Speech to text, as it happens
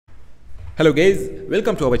Hello guys,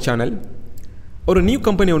 welcome to our channel. ஒரு new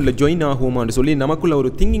company ஒன்றில் join ஆகுமான்னு சொல்லி நமக்குள்ள ஒரு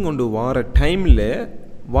திங்கிங் ஒன்று வார டைமில்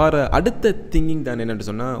அடுத்த திங்கிங் தான் என்னென்னு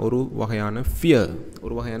சொன்னால் ஒரு வகையான ஃபியர்,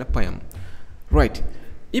 ஒரு வகையான பயம். ரைட்,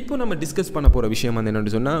 இப்போ நம்ம டிஸ்கஸ் பண்ண போகிற விஷயம் வந்து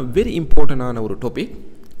என்னென்னு சொன்னால் வெரி இம்பார்ட்டண்டான ஒரு டாபிக்.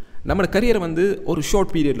 நம்ம கரியரை வந்து ஒரு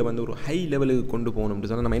ஷார்ட் பீரியடில் வந்து ஒரு ஹை லெவலுக்கு கொண்டு போகணும்னு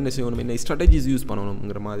சொன்னால் நம்ம என்ன செய்யணும், என்ன ஸ்ட்ராட்டஜிஸ் யூஸ்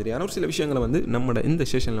பண்ணணுங்கிற மாதிரியான ஒரு சில விஷயங்களை வந்து நம்ம இந்த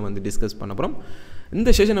செஷனில் வந்து டிஸ்கஸ் பண்ண போகிறோம். இந்த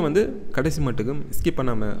செஷனை வந்து கடைசி மட்டுக்கும் ஸ்கிப்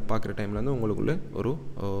பண்ணாமல் பார்க்குற டைமில் வந்து உங்களுக்குள்ள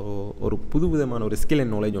ஒரு புது விதமான ஒரு ஸ்கில்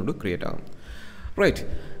அண்ட் நாலேஜ் ஒன்று க்ரியேட் ஆகும். ரைட்,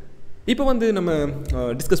 இப்போ வந்து நம்ம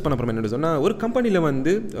டிஸ்கஸ் பண்ண போகிறோம் என்னென்னு சொன்னால் ஒரு கம்பெனியில்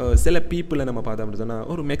வந்து சில பீப்புளை நம்ம பார்த்தோம் அப்படின்னு சொன்னால்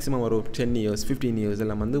ஒரு மேக்ஸிமம் ஒரு 10 years 15 years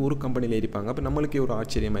எல்லாம் வந்து ஒரு கம்பெனியில் இருப்பாங்க. அப்போ நம்மளுக்கே ஒரு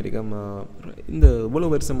ஆச்சரியமாக இருக்கும், இந்த இவ்வளோ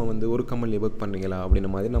வருஷமாக வந்து ஒரு கம்பெனியில் ஒர்க் பண்ணுறீங்களா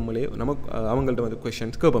அப்படின்ற மாதிரி நமக்கு அவங்கள்ட்ட வந்து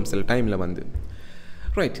கொஷின்ஸ் கேட்போம் சில டைமில் வந்து.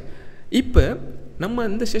 ரைட், இப்போ நம்ம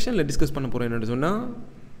இந்த செஷனில் டிஸ்கஸ் பண்ண போகிறோம் என்னென்னு சொன்னால்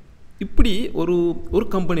இப்படி ஒரு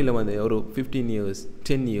கம்பெனியில் வந்து ஒரு 15 years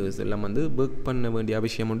 10 years எல்லாம் வந்து ஒர்க் பண்ண வேண்டிய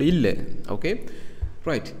அவசியம் ஒன்று இல்லை. Okay,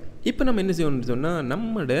 right. இப்போ நம்ம என்ன செய்யணும்னு சொன்னால்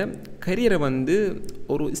நம்மளோட கரியரை வந்து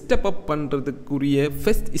ஒரு ஸ்டெப் அப் பண்ணுறதுக்குரிய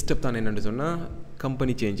ஃபஸ்ட் ஸ்டெப் தான் என்னென்னு சொன்னால்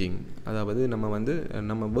கம்பெனி சேஞ்சிங். அதாவது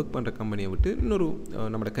நம்ம ஒர்க் பண்ணுற கம்பெனியை விட்டு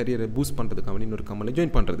நம்மளோட கரியரை பூஸ்ட் பண்ணுறதுக்காக இன்னொரு கம்பெனியில்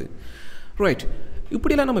ஜாயின் பண்ணுறது. ரைட்,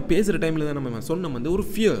 இப்படிலாம் நம்ம பேசுகிற டைமில் தான் நம்ம சொன்ன வந்து ஒரு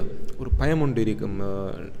ஃபியர், ஒரு பயம் ஒன்று இருக்கும்,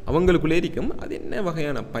 அவங்களுக்குள்ளே இருக்கும். அது என்ன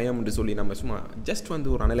வகையான பயம்னு சொல்லி நம்ம சும்மா ஜஸ்ட் வந்து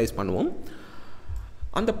ஒரு அனலைஸ் பண்ணுவோம்.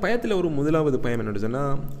 அந்த பயத்தில் ஒரு முதலாவது பயம் என்னென்னு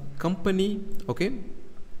சொன்னால் கம்பெனி, ஓகே,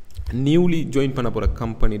 நியூலி ஜாயின் பண்ண போகிற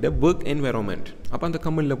கம்பெனியோட ஒர்க் என்வைரான்மெண்ட். அப்போ அந்த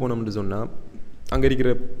கம்பெனியில் போனோம்னு சொன்னால் அங்கே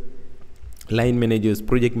இருக்கிற லைன் மேனேஜர்ஸ்,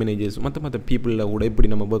 ப்ராஜெக்ட் மேனேஜர்ஸ், மற்ற பீப்புளில் கூட எப்படி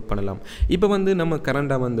நம்ம ஒர்க் பண்ணலாம். இப்போ வந்து நம்ம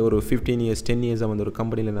கரண்டாக வந்து ஒரு 15 years 10 years வந்து ஒரு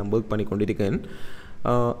கம்பெனியில் நான் ஒர்க் பண்ணி கொண்டு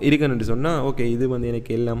இருக்கேன்னு சொன்னால் ஓகே, இது வந்து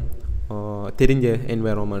எனக்கு எல்லாம் தெரிஞ்ச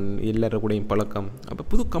என்வைரான்மெண்ட், எல்லாரும் கூடயும் பழக்கம். அப்போ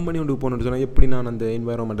புது கம்பெனி ஒன்று போகணுன்னு சொன்னால் எப்படி நான் அந்த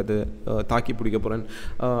என்வைரான்மெண்ட்டை தாக்கி பிடிக்க போகிறேன்,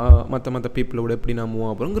 மற்ற பீப்புளோட எப்படி நான் மூவ்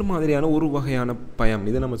ஆகிறோங்கிற மாதிரியான ஒரு வகையான பயம்.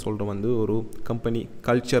 இதை நம்ம சொல்கிறோம் வந்து ஒரு கம்பெனி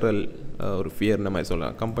கல்ச்சரல் ஒரு ஃபியர் நம்ம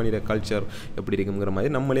சொல்லலாம். கம்பெனியோட கல்ச்சர் எப்படி இருக்குங்கிற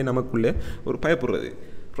மாதிரி நம்மளே நமக்குள்ளே ஒரு பயப்படுறது.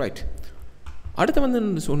 ரைட், அடுத்து வந்து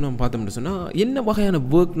பார்த்தோம்னு சொன்னால் என்ன வகையான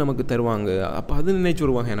ஒர்க் நமக்கு தருவாங்க. அப்போ அது நினைச்ச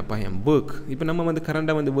ஒரு வகையான பயம் ஒர்க். இப்போ நம்ம வந்து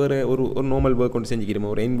கரண்டாக வந்து வேறு ஒரு நார்மல் ஒர்க் ஒன்று செஞ்சுக்கிறோம்.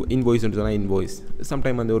 ஒரு இன்வாய்ஸ்ன்னு சொன்னால் இன்வாய்ஸ்,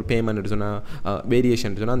 சம்டைம் வந்து ஒரு பேமெண்ட் சொன்னால்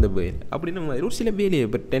வேரியேஷன் சொன்னால் அந்த வே அப்படின்னு மாதிரி ஒரு சில வேலையை.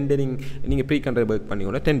 இப்போ டெண்டரிங், நீங்கள் ப்ரீ கண்ட்ராக்ட் ஒர்க்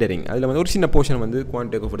பண்ணிக்கோங்க. டெண்டரிங் அதில் வந்து ஒரு சின்ன போர்ஷன் வந்து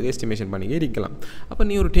குவான்டிட்டி ஆஃப் எஸ்டிமேஷன் பண்ணி இருக்கலாம். அப்போ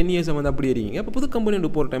நீ ஒரு 10 years வந்து அப்படி இருக்கீங்க. அப்போ புது கம்பெனி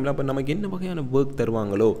ஒன்று போகிற டைமில் அப்போ நமக்கு என்ன வகையான ஒர்க்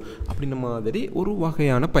தருவாங்களோ அப்படின்ற மாதிரி ஒரு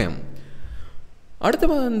வகையான பயம். அடுத்த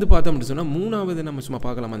வந்து பார்த்தோம் அப்படின்னு சொன்னால் மூணாவது நம்ம சும்மா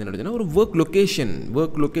பார்க்கலாம் வந்து என்னதுன்னா ஒரு ஒர்க்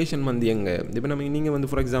லொக்கேஷன் வந்து எங்கே. இப்போ நீங்கள் வந்து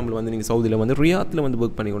ஃபார் எக்ஸாம்பிள் வந்து நீங்கள் சவுதியில் வந்து ரியாத்தில் வந்து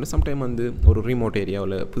ஒர்க் பண்ணிக்கொண்டு சம்டைம் வந்து ஒரு ரிமோட்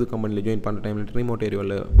ஏரியாவில் புது கம்பெனியில் ஜாயின் பண்ணுற டைமில் ரிமோட்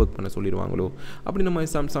ஏரியாவில் ஒர்க் பண்ண சொல்லிடுவாங்களோ அப்படி நம்ம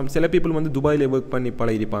சில பீப்புள் வந்து துபாயில் ஒர்க் பண்ணி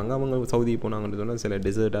பழகிருப்பாங்க. அவங்க சவுதி போனாங்கன்னு சொன்னால் சில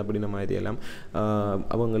டெசர்ட் அப்படின்ற மாதிரி எல்லாம்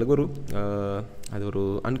அவங்களுக்கு அது ஒரு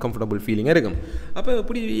அன்கம்ஃபர்டபுள் ஃபீலிங்காக இருக்கும். அப்போ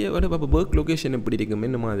எப்படி ஒர்க் லொக்கேஷன் எப்படி இருக்கும்,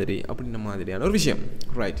 என்ன மாதிரி அப்படின்ற மாதிரியான ஒரு விஷயம்.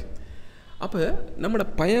 ரைட், அப்போ நம்மளோட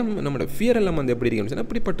பயம், நம்மளோட ஃபியர் எல்லாம் வந்து எப்படி இருக்குன்னு சொன்னால்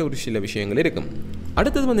அப்படிப்பட்ட ஒரு சில விஷயங்கள் இருக்கும்.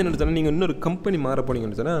 அடுத்தது வந்து என்னென்னு சொன்னால் நீங்கள் இன்னொரு கம்பெனி மாற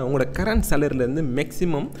போனீங்கன்னு சொன்னால் உங்களோட கரண்ட் சேலரிலேருந்து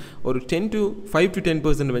மேக்ஸிமம் ஒரு 5 to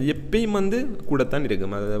 10% வந்து எப்பயும் வந்து கூட தான்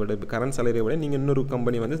இருக்கும். அதை விட கரண்ட் சேலரியை விட நீங்கள் இன்னொரு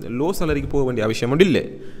கம்பெனி வந்து லோ சேலரிக்கு போக வேண்டிய அவசியம் மட்டும் இல்லை.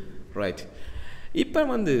 ரைட், இப்போ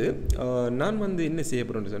வந்து நான் வந்து என்ன செய்ய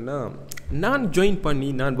போகிறேன்னு சொன்னால் நான்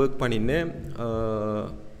ஒர்க் பண்ணினேன்.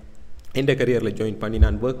 எந்த கரியரில் ஜாயின் பண்ணி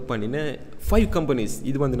நான் ஒர்க் பண்ணினேன் 5 companies.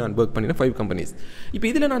 இது வந்து நான் ஒர்க் பண்ணினேன் 5 companies. இப்போ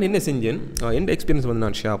இதில் நான் என்ன செஞ்சேன், எந்த எக்ஸ்பீரியன்ஸ் வந்து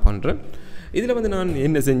நான் ஷேர் பண்ணுறேன். இதில் வந்து நான்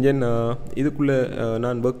என்ன செஞ்சேன், இதுக்குள்ளே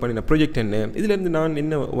நான் ஒர்க் பண்ணின ப்ராஜெக்ட் என்ன, இதிலேருந்து நான்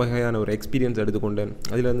என்ன வகையான ஒரு எக்ஸ்பீரியன்ஸ் எடுத்துக்கொண்டேன்,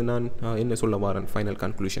 அதிலேருந்து நான் என்ன சொல்ல வரேன், ஃபைனல்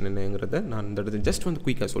கன்க்ளூஷன் என்னங்கிறத நான் இந்த இடத்துல ஜஸ்ட் வந்து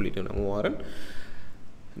குயிக்காக சொல்லிவிட்டு நான் வரேன்.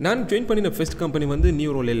 நான் ஜாயின் பண்ணின ஃபர்ஸ்ட் கம்பெனி வந்து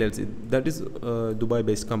நியூரோல் LLC, that is Dubai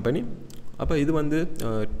based company. அப்போ இது வந்து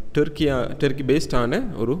டர்க்கி பேஸ்டான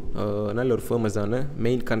ஒரு நல்ல ஒரு ஃபேமஸான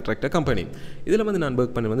மெயின் கான்ட்ராக்டர் கம்பெனி. இதில் வந்து நான்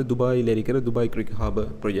ஒர்க் பண்ண வந்து துபாயில் இருக்கிற துபாய் கிரிக் ஹார்பர்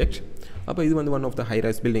ப்ராஜெக்ட். அப்போ இது வந்து one of the high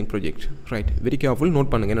rise building project. Right, very careful note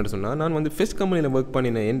பண்ணுங்கள். என்ன சொன்னால் நான் வந்து ஃபர்ஸ்ட் கம்பெனியில் ஒர்க்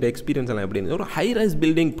பண்ணின எந்த எக்ஸ்பீரியன்ஸ் எல்லாம் எப்படி இருந்தது, ஒரு ஹை ரைஸ்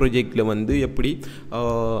பில்டிங் ப்ராஜெக்டில் வந்து எப்படி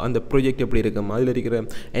அந்த ப்ராஜெக்ட் எப்படி இருக்கும், அதில் இருக்கிற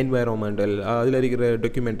என்வைரான்மெண்டல், அதில் இருக்கிற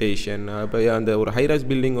டாக்குமெண்டேஷன், இப்போ அந்த ஒரு ஹை ரைஸ்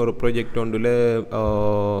பில்டிங் ஒரு ப்ராஜெக்ட் ஒன்றில்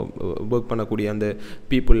ஒர்க் பண்ணக்கூடிய அந்த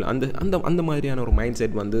பீப்புள், அந்த மாதிரியான ஒரு மைண்ட்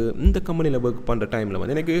செட் வந்து இந்த கம்பெனியில் ஒர்க் பண்ணுற டைமில்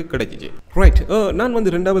வந்து எனக்கு கிடைச்சிச்சு. ரைட், நான்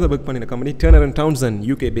வந்து ரெண்டாவது ஒர்க் பண்ணின company turner and Townsend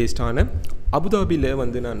UK பேஸ்டான அபுதாபியில்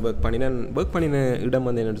வந்து நான் ஒர்க் பண்ணின இடம்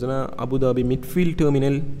வந்து என்னென்னு சொன்னால் Abu Dhabi midfield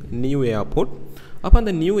terminal new airport. அப்போ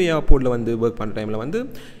அந்த நியூ ஏர்போர்ட்டில் வந்து ஒர்க் பண்ணுற டைமில் வந்து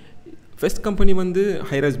ஃபர்ஸ்ட் கம்பெனி வந்து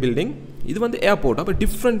ஹைரைஸ் பில்டிங், இது வந்து ஏர்போர்ட். அப்போ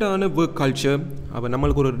டிஃப்ரெண்ட்டான ஒர்க் கல்ச்சர், அப்போ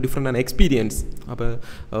நம்மளுக்கு ஒரு டிஃப்ரெண்டான எக்ஸ்பீரியன்ஸ். அப்போ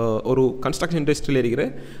ஒரு கன்ஸ்ட்ரக்ஷன் இண்டஸ்ட்ரியில் இருக்கிற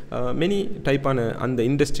மெனி டைப்பான அந்த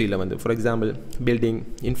இண்டஸ்ட்ரியில் வந்து for example building,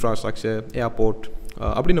 infrastructure, airport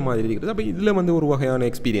அப்படின்ற மாதிரி இருக்கிறது. அப்போ இதில் வந்து ஒரு வகையான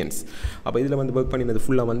எக்ஸ்பீரியன்ஸ். அப்போ இதில் வந்து ஒர்க் பண்ணினது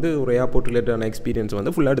ஃபுல்லாக வந்து ஒரு ஏர்போர்ட் ரிலேட்டடான எக்ஸ்பீரியன்ஸ்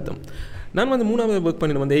வந்து ஃபுல்லாக எடுத்தோம். நான் வந்து 3வது ஒர்க்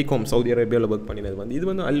பண்ணினது வந்து 𝐴𝐶OM சவுதி அரேபியாவில் ஒர்க் பண்ணினது வந்து இது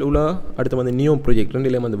வந்து அல்-உலா, அடுத்து வந்து நியோம் ப்ராஜெக்ட்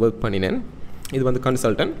ரெண்டுலேயும் வந்து ஒர்க் பண்ணினேன். இது வந்து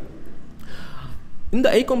கன்சல்டன்ட். இந்த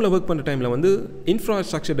𝐴𝐶OMல ஒர்க் பண்ணுற டைமில் வந்து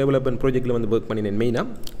இன்ஃப்ராஸ்ட்ரக்சர் டெவலப்மெண்ட் ப்ராஜெக்ட்டில் வந்து ஒர்க் பண்ணினேன்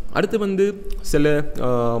மெயினாக. அடுத்து வந்து சில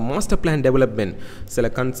மாஸ்டர் பிளான் டெவலப்மெண்ட், சில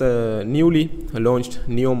newly launched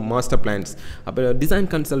Neom master plans, அப்போ டிசைன்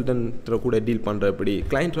கன்சல்டன்ட் கூட டீல் பண்ணுற, எப்படி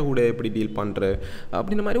கிளைண்ட்டை கூட எப்படி டீல் பண்ணுற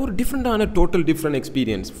அப்படின்ற மாதிரி ஒரு டிஃப்ரெண்ட்டான total different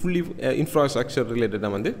experience fully infrastructure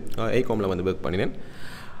ரிலேட்டடாக வந்து 𝐴𝐶OMல வந்து ஒர்க் பண்ணினேன்.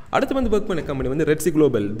 அடுத்து வந்து ஒர்க் பண்ண கம்பெனி வந்து Red Sea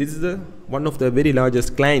global. This is one of the very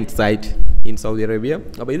largest client side in Saudi Arabia.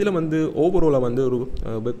 அப்போ இதில் வந்து ஓவராலாக வந்து ஒரு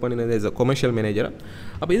ஒர்க் பண்ணினது எஸ் அ கொமர்ஷியல் மேனேஜர்.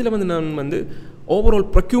 அப்போ இதில் வந்து நான் வந்து ஓவரால்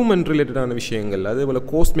ப்ரொக்யூமெண்ட் ரிலேட்டடான விஷயங்கள், அதே போல்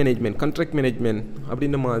கோஸ்ட் மேனேஜ்மெண்ட், கண்ட்ராக்ட் மேனேஜ்மெண்ட்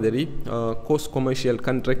அப்படின்ற மாதிரி cost, commercial,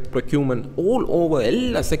 contract, procurement all over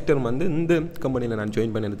எல்லா செக்டரும் வந்து இந்த கம்பெனியில் நான்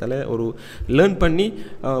ஜாயின் பண்ணினதால் ஒரு லேர்ன் பண்ணி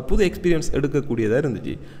புது எக்ஸ்பீரியன்ஸ் எடுக்கக்கூடியதாக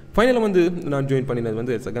இருந்துச்சு. ஃபைனலாக வந்து நான் ஜாயின் பண்ணினது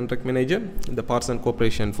வந்து எஸ் அ கண்ட்ராக்ட் மேனேஜர் இந்த Parsn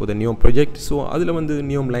cooperation for the Neom project. So அதில் வந்து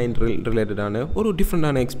நியோம் லைன் ரிலேட்டடான ஒரு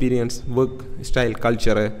டிஃப்ரெண்டான எக்ஸ்பீரியன்ஸ், ஒர்க் ஸ்டைல்,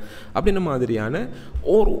 கல்ச்சரு அப்படின்ற மாதிரியான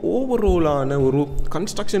ஒரு ஓவராலான ஒரு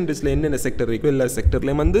கன்ஸ்ட்ரக்ஷன் டிஸ்ல என்னென்ன செக்டர் இருக்கோ எல்லா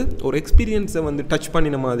செக்டர்லேயும் வந்து ஒரு எக்ஸ்பீரியன்ஸை வந்து டச்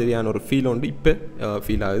பண்ணின மாதிரியான ஒரு ஃபீல் வந்து இப்போ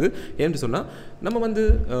ஃபீல் ஆகுது. ஏன்னு சொன்னால் நம்ம வந்து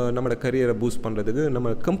நம்மளோட கரியரை பூஸ்ட் பண்ணுறதுக்கு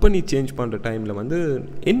நம்ம கம்பெனி சேஞ்ச் பண்ணுற டைமில் வந்து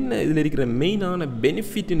என்ன இதில் இருக்கிற மெயினான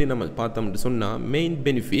பெனிஃபிட்னு நம்ம பார்த்தோம்னு சொன்னால் மெயின்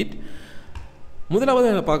பெனிஃபிட் முதலாவது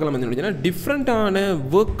பார்க்கலாம் என்ன டிஃப்ரெண்ட்டான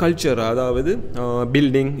ஒர்க் கல்ச்சர், அதாவது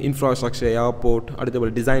பில்டிங், இன்ஃப்ராஸ்ட்ரக்சர், ஏர்போர்ட், அடுத்த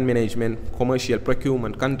design management, commercial,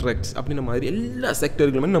 procurement, contracts அப்படின்ற மாதிரி எல்லா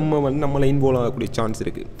செக்டர்களுமே நம்மளை இன்வால்வ் ஆகக்கூடிய சான்ஸ்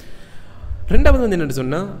இருக்குது. ரெண்டாவது வந்து என்னென்னு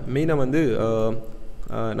சொன்னால் மெயினாக வந்து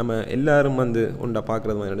நம்ம எல்லோரும் வந்து உண்டா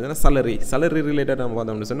பார்க்குறது மாதிரி என்னென்னா சலரி ரிலேட்டட் நம்ம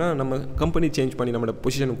பார்த்தோம்னு சொன்னால் நம்ம கம்பெனி சேஞ்ச் பண்ணி நம்மளோட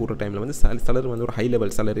பொசிஷன் கூடுற டைமில் வந்து சலரி வந்து ஒரு ஹை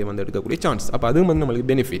லெவல் சலரி வந்து எடுக்கக்கூடிய சான்ஸ். அப்போ அதுவும் வந்து நம்மளுக்கு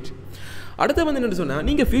பெனிஃபிட். அடுத்து வந்து என்னென்னு சொன்னால்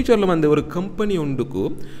நீங்கள் ஃப்யூச்சரில் வந்து ஒரு கம்பெனி ஒன்றுக்கு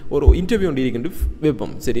ஒரு இன்டர்வியூ ஒன்று இருக்குன்னு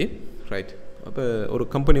வைப்போம், சரி ரைட். அப்போ ஒரு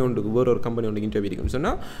கம்பெனி ஒன்றுக்கு வேறு ஒரு கம்பெனி ஒன்றுக்கு இன்டர்வியூ இருக்குன்னு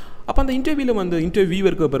சொன்னால் அப்போ அந்த இன்டர்வியூவில் வந்து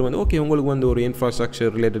இன்டர்வியூவருக்கு அப்புறம் வந்து ஓகே உங்களுக்கு வந்து ஒரு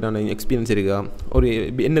இன்ஃப்ராஸ்ட்ரக்சர் ரிலேட்டடான எக்ஸ்பீரியன்ஸ் இருக்கா, ஒரு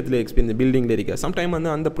எண்ணத்தில் எக்ஸ்பீரியன்ஸ், பில்டிங்கில் இருக்கா. சம்டைம் வந்து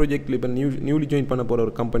அந்த ப்ராஜெக்ட்டில் இப்போ நியூலி ஜாயின் பண்ண போகிற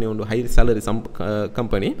ஒரு கம்பெனி ஒன்று ஹை சேலரி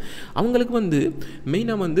கம்பெனி அவங்களுக்கு வந்து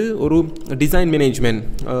மெயினாக வந்து ஒரு டிசைன் மேனேஜ்மெண்ட்,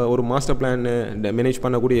 ஒரு மாஸ்டர் பிளான் மேனேஜ்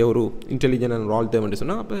பண்ணக்கூடிய ஒரு இன்டெலிஜென்ட் ரோல் தேவைன்னு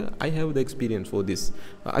சொன்னால் அப்போ I have the experience for this.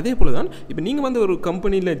 அதே போல் தான் இப்போ நீங்கள் வந்து ஒரு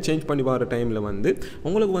கம்பெனியில் சேஞ்ச் பண்ணி வர டைமில் வந்து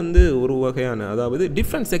உங்களுக்கு வந்து ஒரு வகையான அதாவது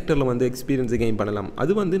டிஃப்ரெண்ட் செக்டரில் வந்து எக்ஸ்பீரியன்ஸை கெயின் பண்ணலாம்.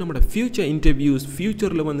 அது வந்து நம்மளோட ஃபியூச்சர் இன்டர்வியூஸ்,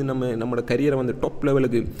 ஃபியூச்சரில் வந்து நம்மளோட கரியரை வந்து டாப்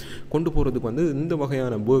லெவலுக்கு கொண்டு போகிறதுக்கு வந்து இந்த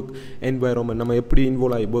வகையான ஒர்க் என்வாயர்மெண்ட் நம்ம எப்படி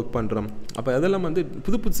இன்வால்வ் ஆகி ஒர்க் பண்ணுறோம். அப்போ அதெல்லாம் வந்து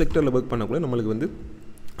புது புது செக்டரில் ஒர்க் பண்ணக்குள்ள நம்மளுக்கு வந்து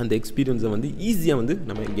அந்த எக்ஸ்பீரியன்ஸை வந்து ஈஸியாக வந்து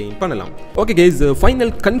நம்ம கெயின் பண்ணலாம். ஓகே கைஸ்,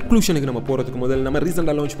 ஃபைனல் கன்க்ளூஷனுக்கு நம்ம போகிறதுக்கு முதல் நம்ம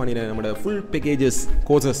ரீசெண்டாக லான்ச் பண்ணின நம்மளோட ஃபுல் பேக்கேஜஸ்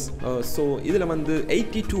கோர்சஸ். ஸோ இதில் வந்து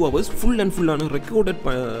 82 hours ஃபுல் அண்ட் ஃபுல்லான ரெக்கார்டட்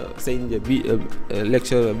செஞ்ச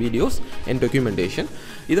லெக்சர் வீடியோஸ் அண்ட் டாக்குமெண்டேஷன்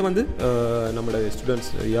இதை வந்து நம்மளோட ஸ்டூடெண்ட்ஸ்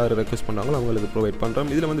யார் ரெக்வஸ்ட் பண்ணுறாங்களோ அவங்களுக்கு ப்ரொவைட் பண்ணுறோம்.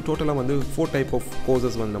 இதில் வந்து டோட்டலாக வந்து 4 டைப் ஆஃப்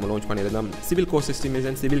கோர்சஸ் வந்து நம்ம லான்ச் பண்ணியிருந்தோம். Civil course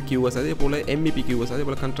estimation, civil QS, அதே போல் MEP QS, அதே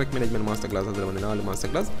போல் கான்ட்ராக்ட் மேனேஜ்மெண்ட் மாஸ்டர் கிளாஸ், அதில் வந்து 4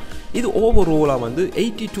 மாஸ்டர் கிளாஸ். இது ஓவராலாக வந்து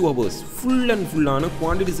 82 hours ஃபுல் அண்ட் ஃபுல்லான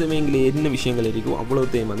குவான்டிட்டி சேவிங்கில் என்ன விஷயங்கள் இருக்கோ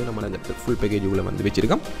அவ்வளோத்தையும் வந்து நம்ம அந்த ஃபுல் பேக்கேஜுக்குள்ளே வந்து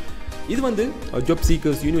வச்சுருக்கோம். இது வந்து ஜாப்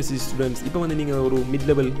சீக்கர்ஸ், யூனிவர்சிட்டி ஸ்டூடெண்ட்ஸ், இப்போ வந்து நீங்கள் ஒரு மிட்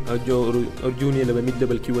லெவல் ஒரு junior level, mid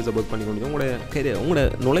level QS work பண்ணி கொண்டு உங்களோட கரியர், உங்களோட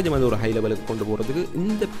நாலேஜ் வந்து ஒரு ஹை லெவலுக்கு கொண்டு போகிறதுக்கு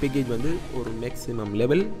இந்த பேக்கேஜ் வந்து ஒரு மேக்ஸிமம்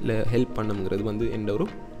லெவலில் ஹெல்ப் பண்ணுங்கிறது வந்து எந்த ஒரு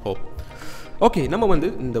ஹோப். ஓகே, நம்ம வந்து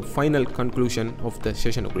இந்த final conclusion of the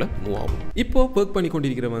செஷனுக்குள்ளே move ஆகும். இப்போது ஒர்க் பண்ணி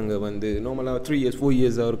கொண்டிருக்கிறவங்க வந்து நார்மலாக 3 years 4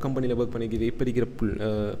 years ஒரு கம்பெனியில் ஒர்க் பண்ணிக்கிற இப்போ இருக்கிற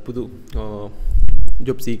புது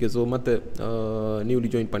ஜாப் சீக்கர்ஸோ மற்ற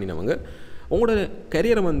நியூலி ஜாயின் பண்ணினவங்க உங்களோட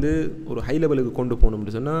கரியரை வந்து ஒரு ஹை லெவலுக்கு கொண்டு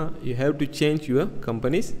போகணும்னு சொன்னால் you have to change your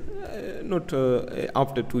companies not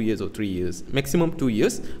after 2 years or 3 years, maximum 2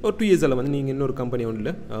 years ஒரு 2 years வந்து நீங்கள் இன்னொரு கம்பெனி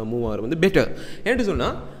ஒன்றில் மூவ் ஆகிறது வந்து பெட்டர். ஏன்னு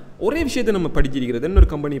சொன்னால் ஒரே விஷயத்தை நம்ம படிச்சிருக்கிறது இன்னொரு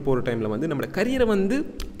கம்பெனி போகிற டைமில் வந்து நம்மளோட கரியரை வந்து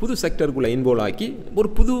புது செக்டருக்குள்ளே இன்வால்வ் ஆக்கி ஒரு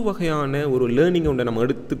புது வகையான ஒரு லேர்னிங்கை ஒன்று நம்ம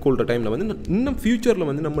எடுத்துக்கொள்கிற டைமில் வந்து இன்னும் ஃப்யூச்சரில்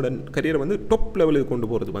வந்து நம்மளோட கரியரை வந்து டாப் லெவலுக்கு கொண்டு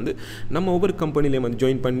போகிறது வந்து நம்ம ஒவ்வொரு கம்பெனிலையும் வந்து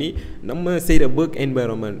ஜாயின் பண்ணி நம்ம செய்கிற ஒர்க்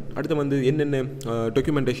என்வாயர்மெண்ட், அடுத்து வந்து என்னென்ன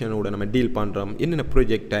டாக்குமெண்டேஷனோட நம்ம டீல் பண்ணுறோம், என்னென்ன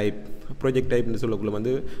ப்ராஜெக்ட் டைப், ப்ராஜெக்ட் டைப்னு சொல்லக்குள்ள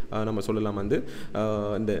வந்து நம்ம சொல்லலாம் வந்து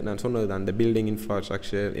இந்த நான் சொன்னது தான் இந்த building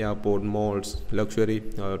infrastructure, airport, malls, luxury,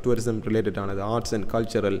 tourism ரிலேட்டடானது, arts and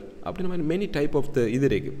cultural அப்படின்ற மாதிரி மெனி டைப் ஆஃப் த இது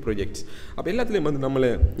இருக்குது ப்ராஜெக்ட்ஸ். அப்போ எல்லாத்துலேயும் வந்து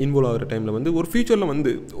நம்மளை இன்வால்வ் ஆகிற டைமில் வந்து ஒரு ஃபியூச்சரில்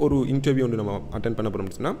வந்து ஒரு இன்டர்வியூ வந்து நம்ம அட்டென்ட் பண்ண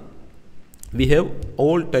போகிறோம்னு சொன்னால் we have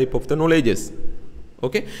all type of the knowledges.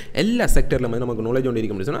 Okay, எல்லா செக்டரில் வந்து நமக்கு நாலேஜ் ஒன்று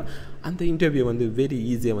இருக்க முடியும் சொன்னால் அந்த இன்டர்வியூ வந்து வெரி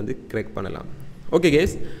ஈஸியாக வந்து கிராக் பண்ணலாம். ஓகே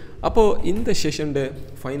கேஸ், அப்போது இந்த செஷனோட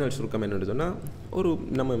ஃபைனல் சுருக்கம் என்னென்னு சொன்னால் ஒரு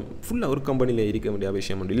நம்ம ஃபுல்லாக ஒரு கம்பெனியில் இருக்க வேண்டிய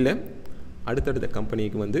விஷயம் ஒன்று இல்லை. அடுத்தடுத்த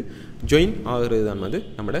கம்பெனிக்கு வந்து ஜாயின் ஆகிறது தான் வந்து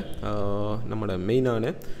நம்மளோட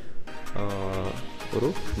மெயினான ஒரு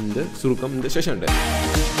இந்த சுருக்கம் இந்த செஷனோட.